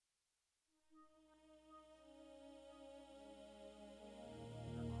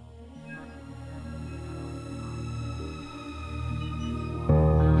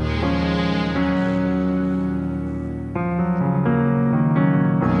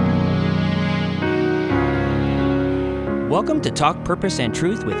Welcome to Talk Purpose and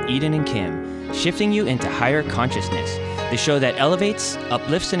Truth with Eden and Kim, shifting you into higher consciousness, the show that elevates,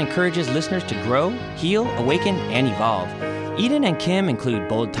 uplifts, and encourages listeners to grow, heal, awaken, and evolve. Eden and Kim include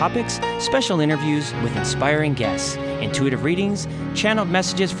bold topics, special interviews with inspiring guests, intuitive readings, channeled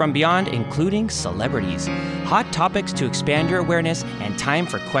messages from beyond, including celebrities, hot topics to expand your awareness, and time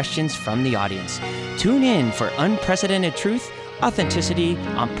for questions from the audience. Tune in for unprecedented truth, authenticity,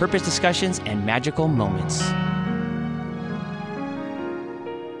 on-purpose discussions, and magical moments.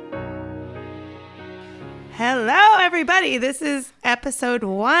 Hello, everybody. This is episode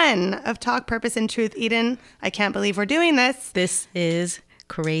 1 of Talk Purpose and Truth. Eden, I can't believe we're doing this. This is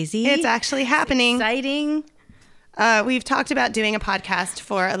crazy. It's actually happening. It's exciting. We've talked about doing a podcast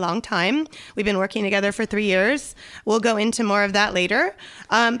for a long time. We've been working together for 3 years. We'll go into more of that later.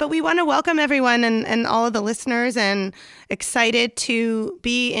 But we want to welcome everyone and all of the listeners, and excited to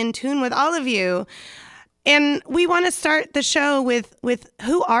be in tune with all of you. And we want to start the show with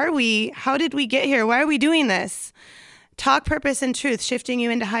who are we? How did we get here? Why are we doing this? Talk Purpose and Truth, shifting you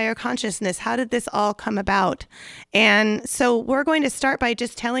into higher consciousness. How did this all come about? And so we're going to start by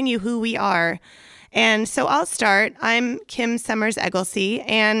just telling you who we are. And so I'll start. I'm Kim Summers Egglesey,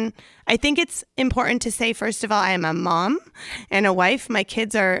 and I think it's important to say, first of all, I am a mom and a wife. My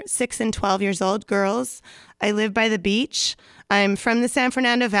kids are 6 and 12 years old, girls. I live by the beach. I'm from the San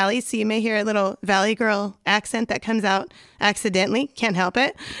Fernando Valley, so you may hear a little Valley Girl accent that comes out accidentally. Can't help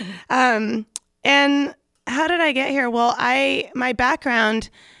it. And how did I get here? Well, my background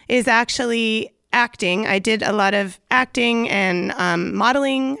is actually acting. I did a lot of acting and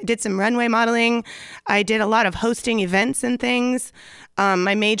modeling, did some runway modeling. I did a lot of hosting events and things.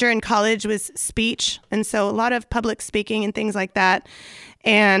 My major in college was speech, and so a lot of public speaking and things like that.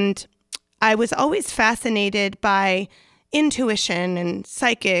 And I was always fascinated by intuition and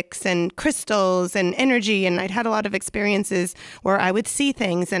psychics and crystals and energy. And I'd had a lot of experiences where I would see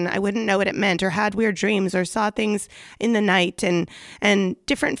things and I wouldn't know what it meant, or had weird dreams, or saw things in the night, and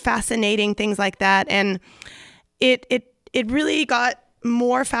different fascinating things like that. And it really got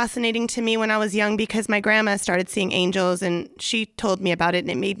more fascinating to me when I was young, because my grandma started seeing angels and she told me about it,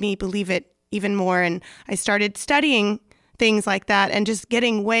 and it made me believe it even more. And I started studying things like that and just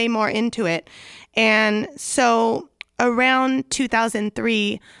getting way more into it. And so around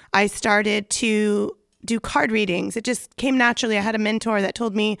 2003, I started to do card readings. It just came naturally. I had a mentor that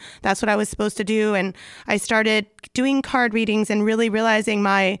told me that's what I was supposed to do. And I started doing card readings and really realizing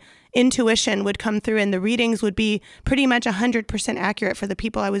my intuition would come through, and the readings would be pretty much 100% accurate for the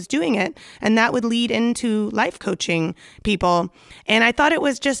people I was doing it. And that would lead into life coaching people. And I thought it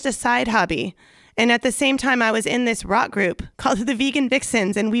was just a side hobby. And at the same time, I was in this rock group called the Vegan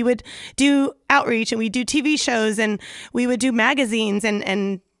Vixens, and we would do outreach, and we'd do TV shows, and we would do magazines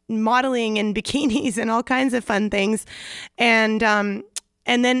and modeling and bikinis and all kinds of fun things. And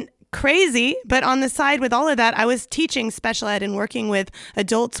then crazy, but on the side with all of that, I was teaching special ed and working with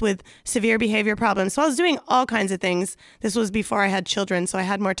adults with severe behavior problems. So I was doing all kinds of things. This was before I had children, so I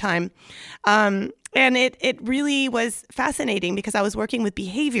had more time. And it really was fascinating, because I was working with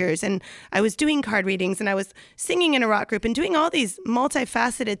behaviors, and I was doing card readings, and I was singing in a rock group and doing all these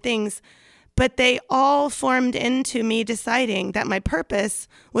multifaceted things. But they all formed into me deciding that my purpose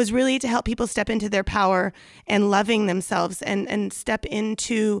was really to help people step into their power and loving themselves, and step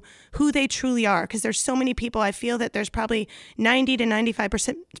into who they truly are. Because there's so many people, I feel that there's probably 90 to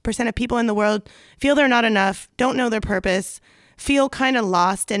 95% of people in the world feel they're not enough, don't know their purpose, feel kind of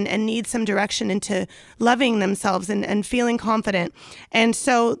lost, and need some direction into loving themselves and feeling confident. And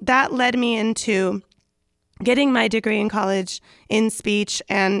so that led me into getting my degree in college in speech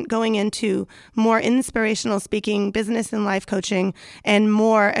and going into more inspirational speaking, business and life coaching, and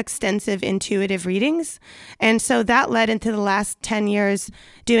more extensive intuitive readings. And so that led into the last 10 years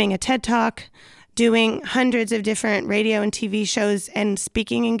doing a TED Talk, doing hundreds of different radio and TV shows and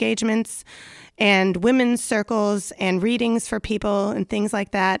speaking engagements, and women's circles and readings for people and things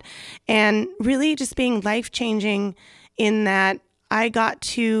like that. And really just being life-changing in that I got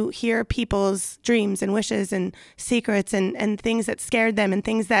to hear people's dreams and wishes and secrets and things that scared them and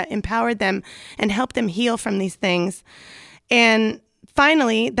things that empowered them and helped them heal from these things. And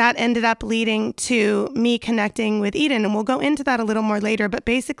finally, that ended up leading to me connecting with Eden. And we'll go into that a little more later. But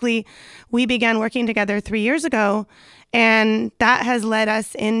basically, we began working together 3 years ago. And that has led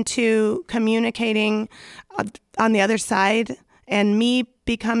us into communicating on the other side, and me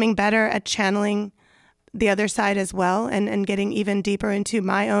becoming better at channeling the other side as well, and getting even deeper into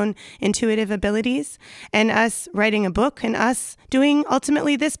my own intuitive abilities, and us writing a book, and us doing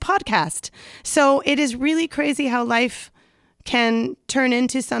ultimately this podcast. So it is really crazy how life can turn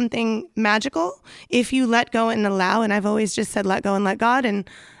into something magical if you let go and allow. And I've always just said, let go and let God. And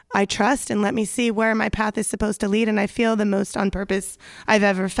I trust and let me see where my path is supposed to lead. And I feel the most on purpose I've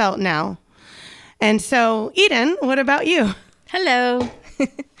ever felt now. And so, Eden, what about you? Hello.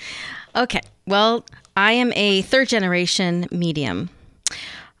 Okay. Well, I am a third generation medium.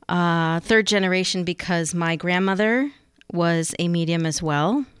 Third generation because my grandmother was a medium as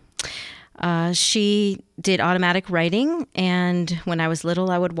well. She did automatic writing, and when I was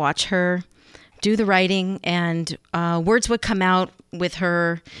little, I would watch her do the writing, and words would come out with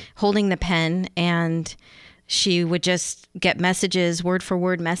her holding the pen, and she would just get messages, word for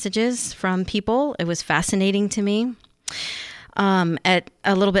word messages from people. It was fascinating to me. At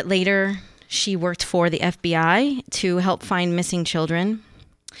a little bit later, she worked for the FBI to help find missing children.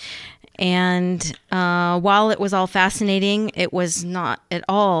 And while it was all fascinating, it was not at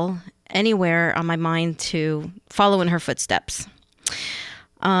all anywhere on my mind to follow in her footsteps.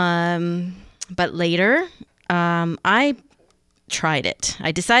 But later, I tried it.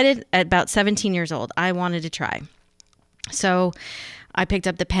 I decided at about 17 years old, I wanted to try. So I picked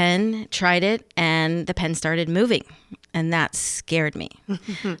up the pen, tried it, and the pen started moving. And that scared me.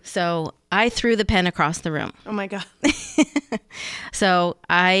 So I threw the pen across the room. Oh, my God. So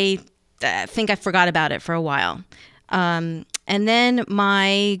I think I forgot about it for a while. And then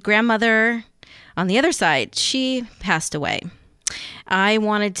my grandmother on the other side, she passed away. I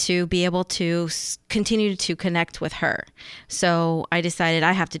wanted to be able to continue to connect with her. So I decided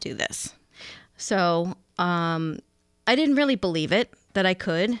I have to do this. So I didn't really believe it that I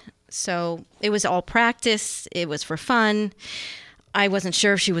could. So it was all practice. It was for fun. I wasn't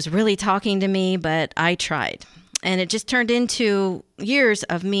sure if she was really talking to me, but I tried. And it just turned into years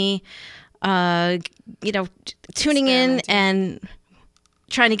of me, tuning in and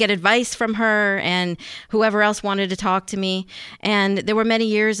trying to get advice from her and whoever else wanted to talk to me. And there were many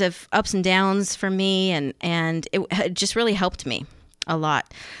years of ups and downs for me, and it just really helped me a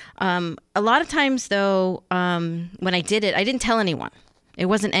lot. A lot of times, though, when I did it, I didn't tell anyone. It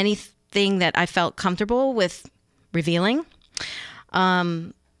wasn't anything that I felt comfortable with revealing.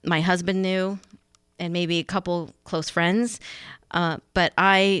 My husband knew, and maybe a couple close friends, but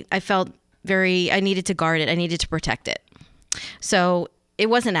I felt I needed to guard it. I needed to protect it. So it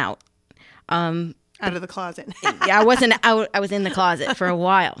wasn't out. Out of the closet. Yeah, I wasn't out. I was in the closet for a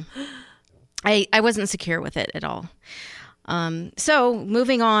while. I wasn't secure with it at all. So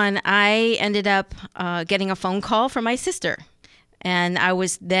moving on, I ended up getting a phone call from my sister. And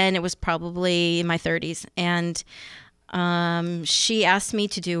it was probably in my 30s. And she asked me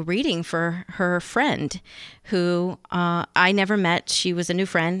to do a reading for her friend who I never met. She was a new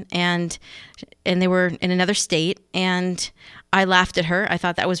friend, and they were in another state. And I laughed at her. I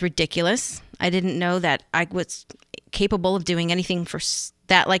thought that was ridiculous. I didn't know that I was capable of doing anything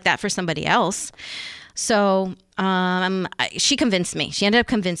like that for somebody else. So she convinced me. She ended up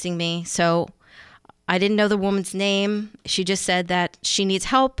convincing me. So I didn't know the woman's name. She just said that she needs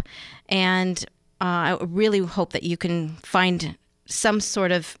help, and I really hope that you can find some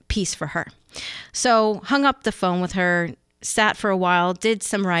sort of peace for her. So hung up the phone with her, sat for a while, did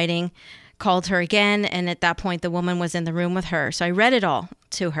some writing, called her again, and at that point the woman was in the room with her. So I read it all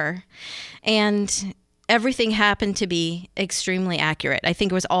to her, and everything happened to be extremely accurate. I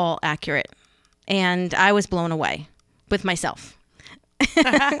think it was all accurate, and I was blown away with myself.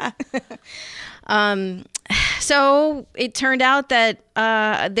 So it turned out that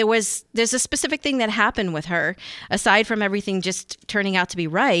there's a specific thing that happened with her, aside from everything just turning out to be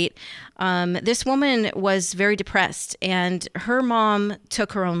right. This woman was very depressed, and her mom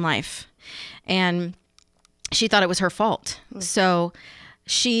took her own life, and she thought it was her fault. So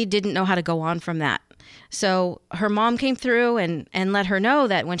she didn't know how to go on from that. So her mom came through and let her know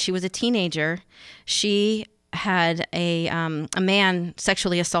that when she was a teenager, she had a man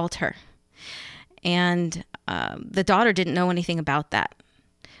sexually assault her. And the daughter didn't know anything about that.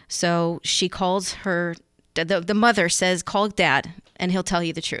 So she calls the mother says, call Dad and he'll tell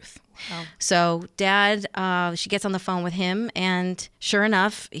you the truth. Wow. So Dad, she gets on the phone with him, and sure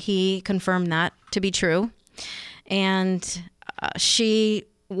enough, he confirmed that to be true. And she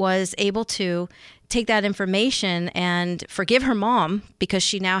was able to take that information and forgive her mom because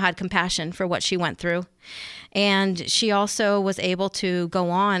she now had compassion for what she went through. And she also was able to go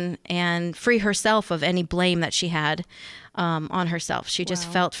on and free herself of any blame that she had on herself. She just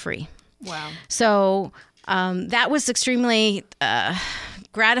felt free. Wow. So that was extremely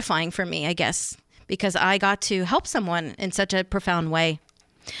gratifying for me, I guess, because I got to help someone in such a profound way.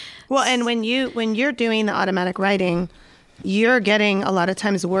 Well, and when you're doing the automatic writing, you're getting a lot of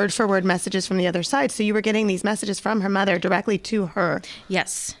times word for word messages from the other side. So you were getting these messages from her mother directly to her.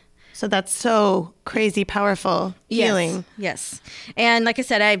 Yes. So that's so crazy powerful healing. Yes. And like I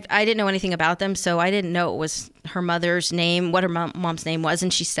said, I didn't know anything about them, so I didn't know it was her mother's name, what her mom's name was,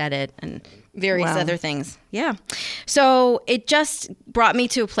 and she said it, and various other things. Yeah. So it just brought me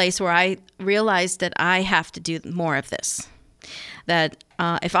to a place where I realized that I have to do more of this. That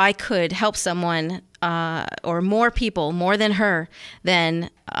if I could help someone or more people, more than her,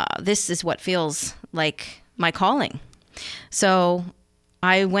 then this is what feels like my calling. So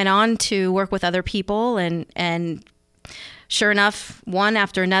I went on to work with other people, and sure enough, one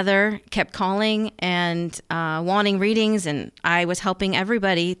after another kept calling and wanting readings, and I was helping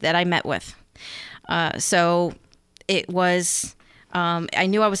everybody that I met with. So it was, I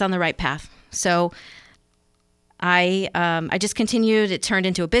knew I was on the right path. So I just continued. It turned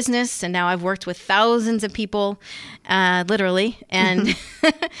into a business, and now I've worked with thousands of people, literally, and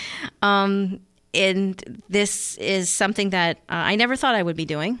and this is something that I never thought I would be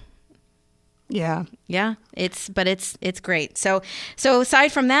doing. Yeah. Yeah, it's great. So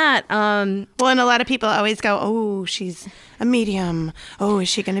aside from that, well, and a lot of people always go, "Oh, she's a medium. Oh, is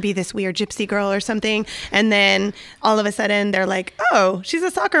she going to be this weird gypsy girl or something?" And then all of a sudden, they're like, "Oh, she's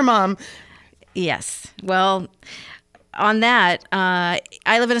a soccer mom." Yes. Well, on that, I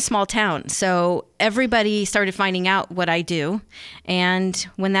live in a small town, so everybody started finding out what I do. And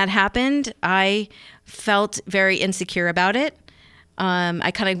when that happened, I felt very insecure about it.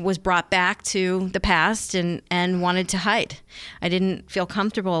 I kind of was brought back to the past and wanted to hide. I didn't feel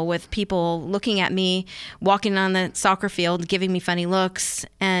comfortable with people looking at me, walking on the soccer field, giving me funny looks.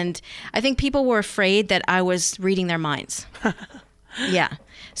 And I think people were afraid that I was reading their minds. Yeah.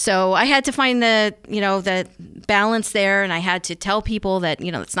 So I had to find the balance there, and I had to tell people that,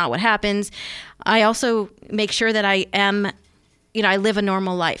 that's not what happens. I also make sure that I am, I live a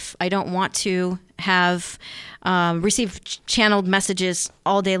normal life. I don't want to have receive channeled messages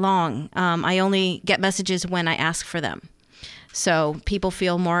all day long. I only get messages when I ask for them. So people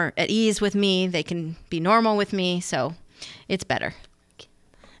feel more at ease with me. They can be normal with me. So it's better.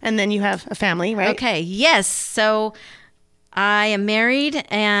 And then you have a family, right? Okay. Yes. So I am married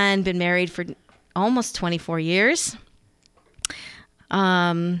and been married for almost 24 years.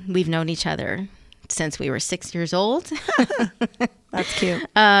 We've known each other since we were 6 years old. That's cute.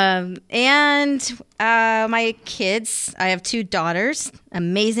 And my kids, I have 2 daughters,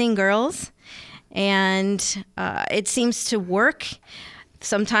 amazing girls, and it seems to work.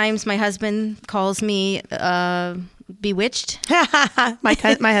 Sometimes my husband calls me bewitched. My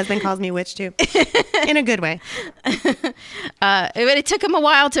husband calls me witch too, in a good way. It took him a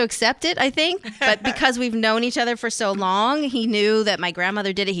while to accept it, I think. But because we've known each other for so long, he knew that my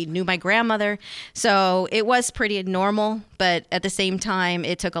grandmother did it. He knew my grandmother. So it was pretty normal. But at the same time,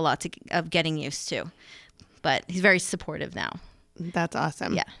 it took a lot of getting used to. But he's very supportive now. That's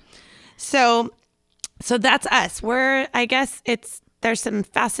awesome. Yeah. So that's us. There's some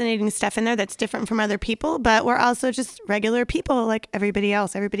fascinating stuff in there that's different from other people, but we're also just regular people like everybody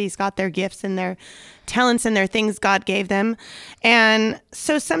else. Everybody's got their gifts and their talents and their things God gave them. And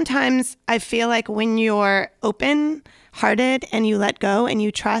so sometimes I feel like when you're open-hearted and you let go and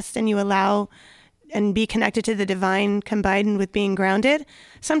you trust and you allow and be connected to the divine combined with being grounded,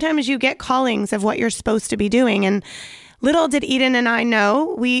 sometimes you get callings of what you're supposed to be doing. And little did Eden and I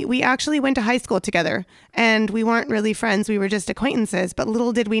know, we actually went to high school together, and we weren't really friends. We were just acquaintances. But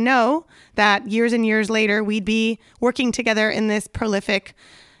little did we know that years and years later, we'd be working together in this prolific,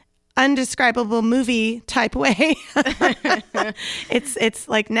 undescribable movie type way. It's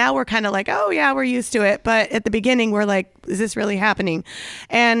like now we're kind of like, oh yeah, we're used to it. But at the beginning, we're like, is this really happening?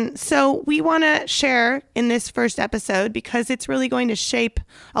 And so we want to share in this first episode, because it's really going to shape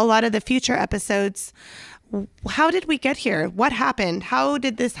a lot of the future episodes. How did we get here? What happened? How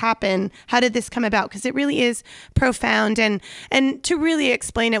did this happen? How did this come about? Because it really is profound. And to really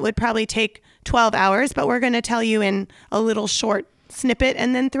explain it would probably take 12 hours, but we're going to tell you in a little short snippet.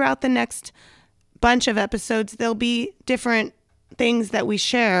 And then throughout the next bunch of episodes, there'll be different things that we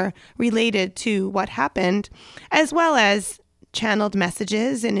share related to what happened, as well as channeled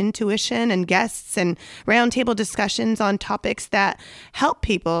messages and intuition and guests and roundtable discussions on topics that help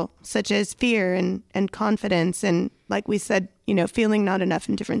people, such as fear and confidence. And like we said, feeling not enough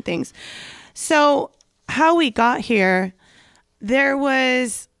and different things. So how we got here, there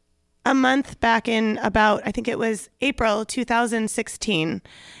was a month back in about, I think it was April 2016.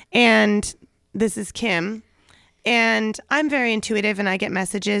 And this is Kim. And I'm very intuitive and I get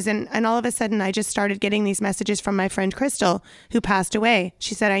messages. And all of a sudden, I just started getting these messages from my friend Crystal, who passed away.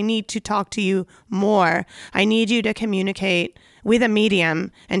 She said, I need to talk to you more. I need you to communicate with a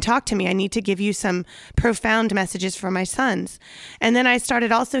medium and talk to me. I need to give you some profound messages for my sons. And then I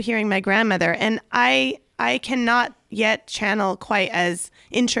started also hearing my grandmother. And I cannot yet channel quite as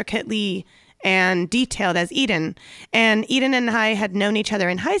intricately and detailed as Eden. And Eden and I had known each other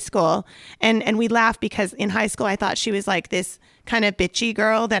in high school. And we laughed because in high school, I thought she was like this kind of bitchy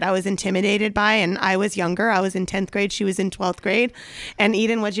girl that I was intimidated by. And I was younger. I was in 10th grade. She was in 12th grade. And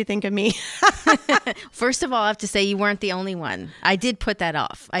Eden, what'd you think of me? First of all, I have to say you weren't the only one. I did put that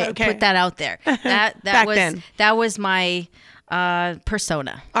off. I Okay. put that out there. That Back was then. that was my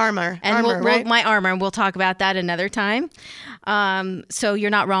persona. Armor, we'll right? my armor, and we'll talk about that another time. So you're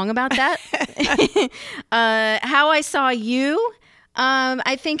not wrong about that. How I saw you,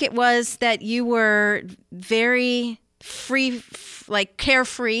 I think it was that you were very free, like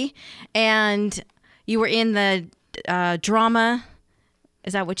carefree, and you were in the drama.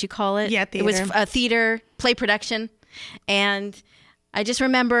 Is that what you call it? Yeah, It was theater. a theater play production, and I just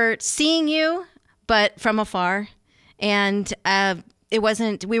remember seeing you, but from afar. And it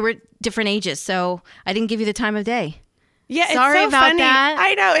wasn't, we were different ages, so I didn't give you the time of day. Yeah, Sorry it's so about funny. that.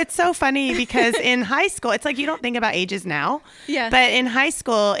 I know, it's so funny because in high school, it's like you don't think about ages now. Yeah. But in high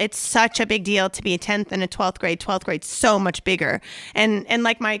school, it's such a big deal to be a 10th and a 12th grade. 12th grade so much bigger. And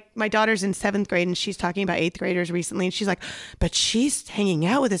like my daughter's in 7th grade and she's talking about 8th graders recently and she's like, but she's hanging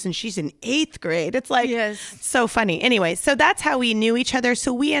out with us and she's in 8th grade. It's like Yes. so funny. Anyway, so that's how we knew each other.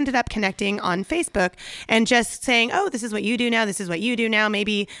 So we ended up connecting on Facebook and just saying, oh, this is what you do now. This is what you do now.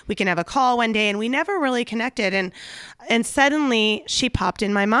 Maybe we can have a call one day. And we never really connected. And suddenly she popped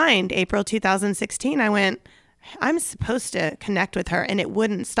in my mind. April 2016, I went, I'm supposed to connect with her, and it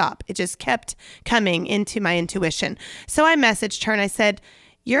wouldn't stop. It just kept coming into my intuition. So I messaged her and I said,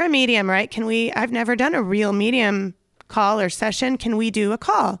 you're a medium, right? I've never done a real medium call or session. Can we do a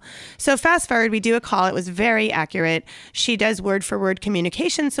call? So fast forward, we do a call. It was very accurate. She does word for word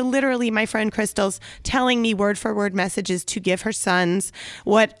communication. So literally my friend Crystal's telling me word for word messages to give her sons,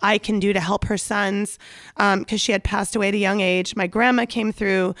 what I can do to help her sons, because she had passed away at a young age. My grandma came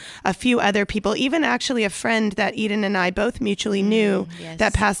through, a few other people, even actually a friend that Eden and I both mutually knew yes.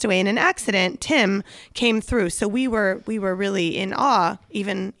 that passed away in an accident, Tim, came through. So we were really in awe.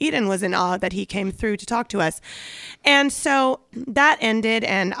 Even Eden was in awe that he came through to talk to us. And so that ended,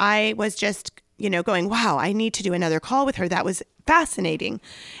 and I was just, going, wow, I need to do another call with her. That was fascinating.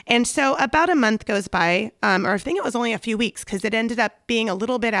 And so about a month goes by, or I think it was only a few weeks, because it ended up being a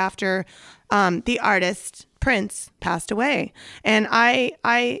little bit after the artist Prince passed away. And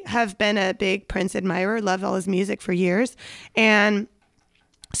I have been a big Prince admirer, loved all his music for years. And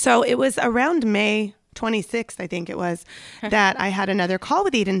so it was around May 26th, I think it was, that I had another call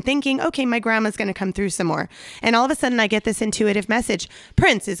with Eden thinking, okay, my grandma's going to come through some more. And all of a sudden I get this intuitive message,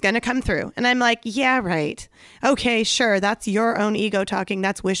 Prince is going to come through. And I'm like, yeah, right. Okay, sure. That's your own ego talking.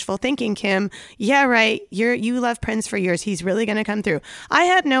 That's wishful thinking, Kim. Yeah, right. You love Prince for years. He's really going to come through. I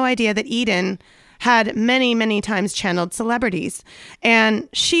had no idea that Eden had many, many times channeled celebrities. And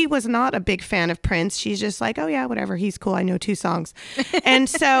she was not a big fan of Prince. She's just like, oh yeah, whatever. He's cool. I know 2 songs. And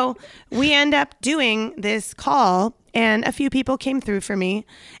so we end up doing this call and a few people came through for me.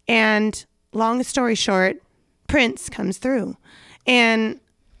 And long story short, Prince comes through. And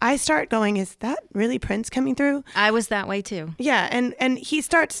I start going, is that really Prince coming through? I was that way too. Yeah. And he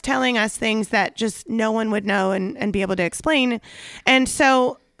starts telling us things that just no one would know and be able to explain. And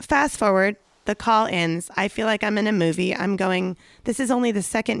so fast forward, the call ends. I feel like I'm in a movie. I'm going, this is only the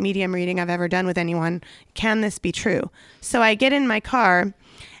second medium reading I've ever done with anyone. Can this be true? So I get in my car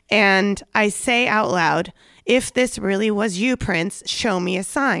and I say out loud, if this really was you, Prince, show me a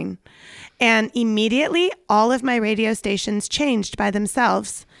sign. And immediately all of my radio stations changed by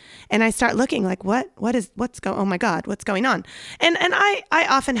themselves. And I start looking like, oh my God, what's going on? And I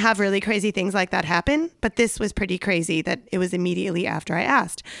often have really crazy things like that happen, but this was pretty crazy that it was immediately after I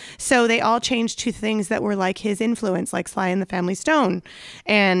asked. So they all changed to things that were like his influence, like Sly and the Family Stone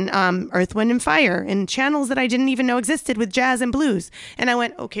and Earth, Wind and Fire and channels that I didn't even know existed with jazz and blues. And I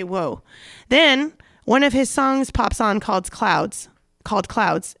went, okay, whoa. Then one of his songs pops on called Clouds.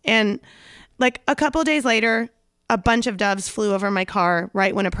 And like a couple of days later, a bunch of doves flew over my car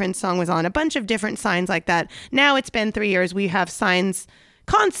right when a Prince song was on, a bunch of different signs like that. Now it's been 3 years. We have signs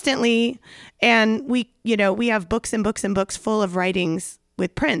constantly. And we have books and books and books full of writings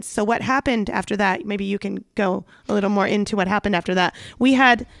with Prince. So what happened after that? Maybe you can go a little more into what happened after that. We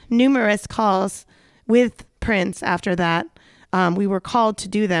had numerous calls with Prince after that. We were called to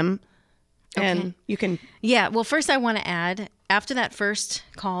do them. And you can... Yeah. Well, first I want to add, after that first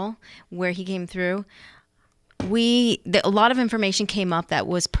call where he came through, a lot of information came up that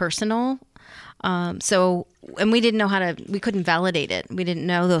was personal. And we didn't know we couldn't validate it. We didn't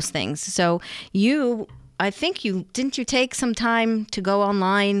know those things. So didn't you take some time to go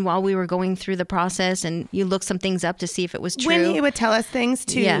online while we were going through the process and you looked some things up to see if it was true? When he would tell us things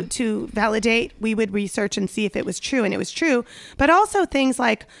to validate, we would research and see if it was true, and it was true. But also things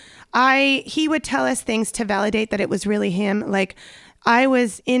like he would tell us things to validate that it was really him. Like, I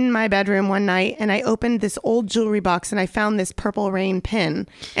was in my bedroom one night and I opened this old jewelry box and I found this Purple Rain pin,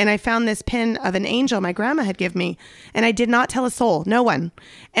 and I found this pin of an angel my grandma had given me, and I did not tell a soul, no one.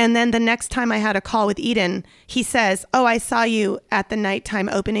 And then the next time I had a call with Eden, he says, "Oh, I saw you at the nighttime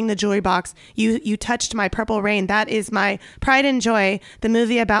opening the jewelry box. You touched my Purple Rain. That is my Pride and Joy, the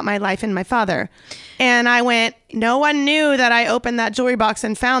movie about my life and my father." And I went, no one knew that I opened that jewelry box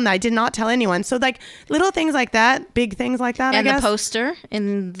and found that. I did not tell anyone. So like little things like that, big things like that, and I guess. The poster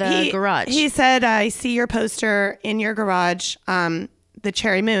in the garage. He said, "I see your poster in your garage, the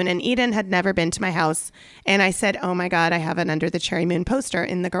Cherry Moon." And Eden had never been to my house. And I said, "Oh my God, I have an Under the Cherry Moon poster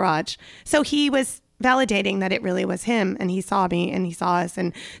in the garage." So he was validating that it really was him, and he saw me and he saw us.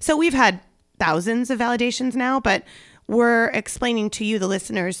 And so we've had thousands of validations now, but we're explaining to you, the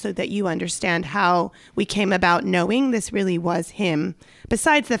listeners, so that you understand how we came about knowing this really was him,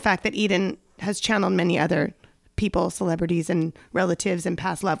 besides the fact that Eden has channeled many other people, celebrities and relatives and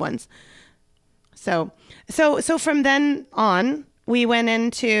past loved ones. So from then on, we went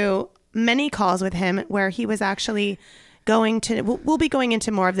into many calls with him where he was actually we'll be going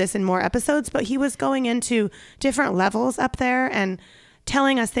into more of this in more episodes, but he was going into different levels up there and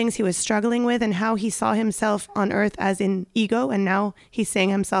telling us things he was struggling with and how he saw himself on earth as in ego, and now he's seeing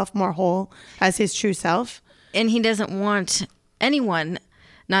himself more whole as his true self. And he doesn't want anyone,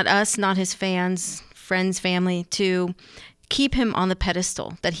 not us, not his fans, friends, family, to keep him on the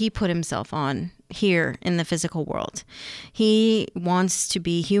pedestal that he put himself on here in the physical world. He wants to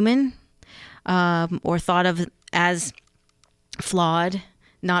be human, or thought of as flawed,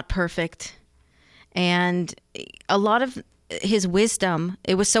 not perfect. And a lot of his wisdom,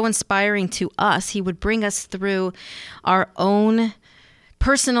 it was so inspiring to us. He would bring us through our own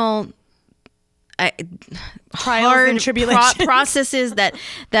personal trials and tribulations, processes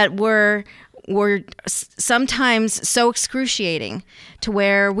that were sometimes so excruciating to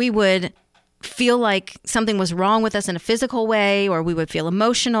where we would feel like something was wrong with us in a physical way, or we would feel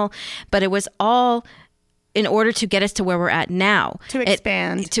emotional, but it was all in order to get us to where we're at now. To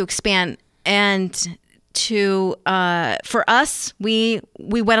expand. And for us, we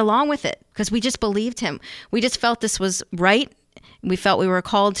went along with it because we just believed him. We just felt this was right. We felt we were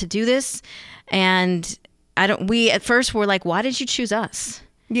called to do this. And we at first were like, why did you choose us?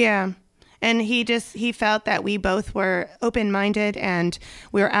 Yeah. And he felt that we both were open-minded and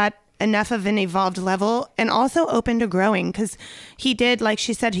we were at enough of an evolved level and also open to growing, because he did, like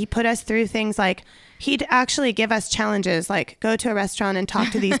she said, he put us through things like he'd actually give us challenges like go to a restaurant and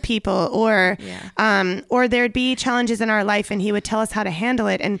talk to these people, or there'd be challenges in our life and he would tell us how to handle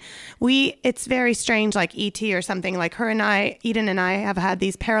it. And it's very strange, like E.T. or something, like Eden and I have had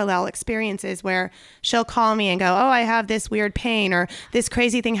these parallel experiences where she'll call me and go, "Oh, I have this weird pain," or "This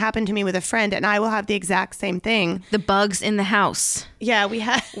crazy thing happened to me with a friend," and I will have the exact same thing. The bugs in the house. Yeah, we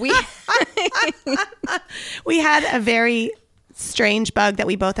had a very strange bug that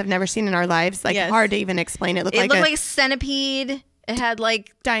we both have never seen in our lives. Like, hard to even explain. It looked like a centipede. It had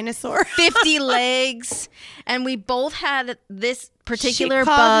like dinosaur 50 legs, and we both had this particular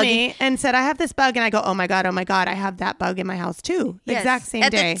bug. She bug called me and said, "I have this bug," and I go, oh my god, I have that bug in my house too. The exact same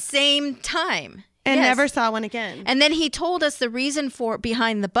day at the same time. And never saw one again. And then he told us the reason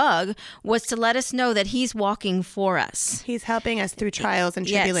behind the bug was to let us know that he's walking for us. He's helping us through trials and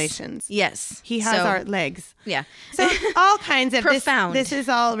tribulations. Yes. He has our legs. Yeah. So all kinds of profound. This is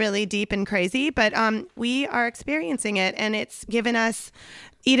all really deep and crazy, but we are experiencing it, and it's given us.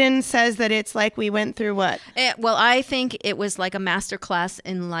 Eden says that it's like we went through what? Well, I think it was like a master class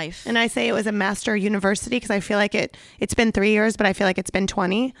in life. And I say it was a master university because I feel like it's been 3 years, but I feel like it's been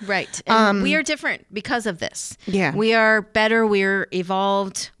 20. Right. And we are different because of this. Yeah. We are better. We're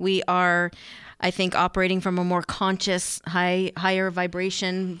evolved. We are, I think, operating from a more conscious, higher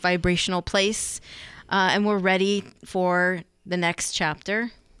vibrational place. And we're ready for the next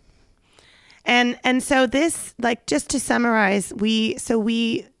chapter. And so this, like, just to summarize, we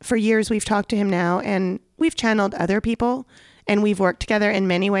for years we've talked to him now, and we've channeled other people, and we've worked together in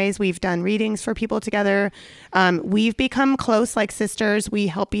many ways. We've done readings for people together. We've become close like sisters. We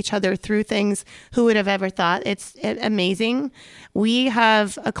help each other through things. Who would have ever thought? It's amazing. We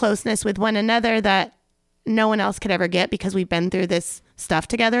have a closeness with one another that no one else could ever get because we've been through this stuff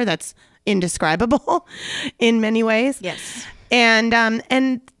together. That's indescribable in many ways. Yes.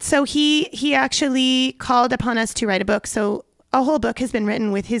 And so he actually called upon us to write a book. So a whole book has been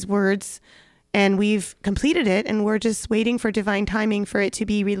written with his words, and we've completed it, and we're just waiting for divine timing for it to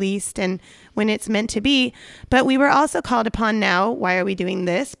be released and when it's meant to be. But we were also called upon now, why are we doing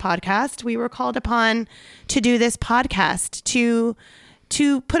this podcast? We were called upon to do this podcast,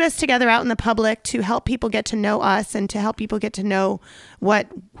 to put us together out in the public, to help people get to know us and to help people get to know what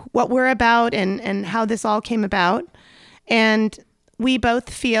we're about and how this all came about. And we both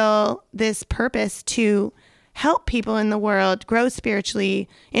feel this purpose to help people in the world grow spiritually,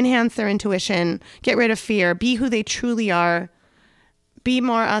 enhance their intuition, get rid of fear, be who they truly are, be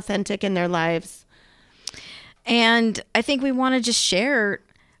more authentic in their lives. And I think we want to just share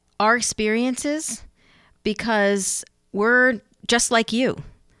our experiences because we're just like you.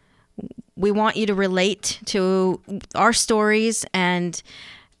 We want you to relate to our stories and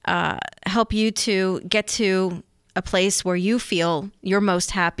help you to get to a place where you feel you're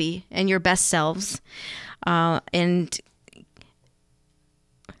most happy and your best selves. And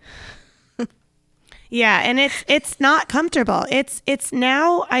yeah, and it's not comfortable. It's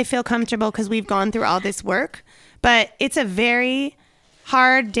now I feel comfortable because we've gone through all this work, but it's a very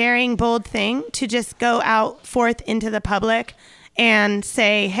hard, daring, bold thing to just go out forth into the public and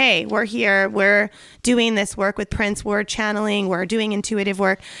say, hey, we're here, we're doing this work with Prince, we're channeling, we're doing intuitive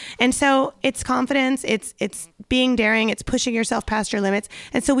work. And so it's confidence, it's being daring, it's pushing yourself past your limits.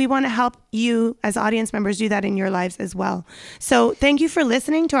 And so we want to help you as audience members do that in your lives as well. So thank you for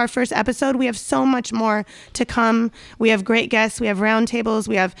listening to our first episode. We have so much more to come. We have great guests, we have roundtables,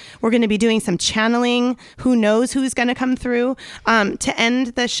 we're going to be doing some channeling. Who knows who's going to come through? To end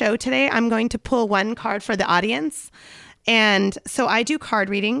the show today, I'm going to pull one card for the audience. And so I do card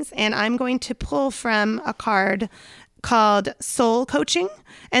readings, and I'm going to pull from a card called Soul Coaching,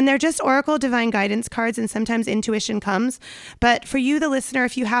 and they're just Oracle Divine Guidance cards, and sometimes intuition comes. But for you, the listener,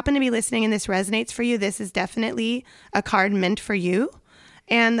 if you happen to be listening and this resonates for you, this is definitely a card meant for you.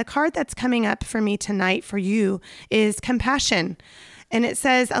 And the card that's coming up for me tonight for you is Compassion. And it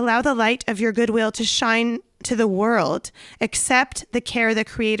says, allow the light of your goodwill to shine to the world. Accept the care the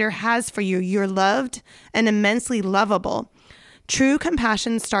Creator has for you. You're loved and immensely lovable. True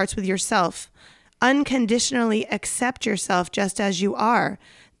compassion starts with yourself. Unconditionally accept yourself just as you are.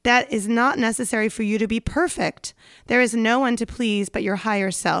 That is not necessary for you to be perfect. There is no one to please but your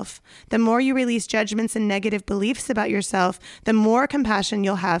higher self. The more you release judgments and negative beliefs about yourself, the more compassion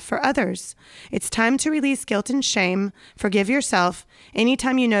you'll have for others. It's time to release guilt and shame. Forgive yourself.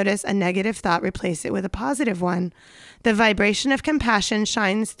 Anytime you notice a negative thought, replace it with a positive one. The vibration of compassion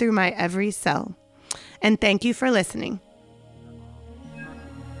shines through my every cell. And thank you for listening.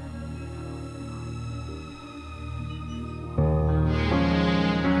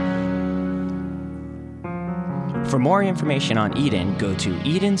 For more information on Eden, go to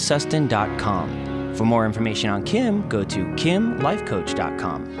EdenSustin.com. For more information on Kim, go to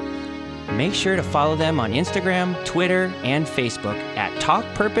KimLifeCoach.com. Make sure to follow them on Instagram, Twitter, and Facebook at Talk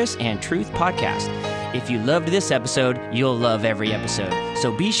Purpose and Truth Podcast. If you loved this episode, you'll love every episode.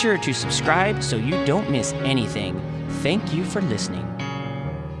 So be sure to subscribe so you don't miss anything. Thank you for listening.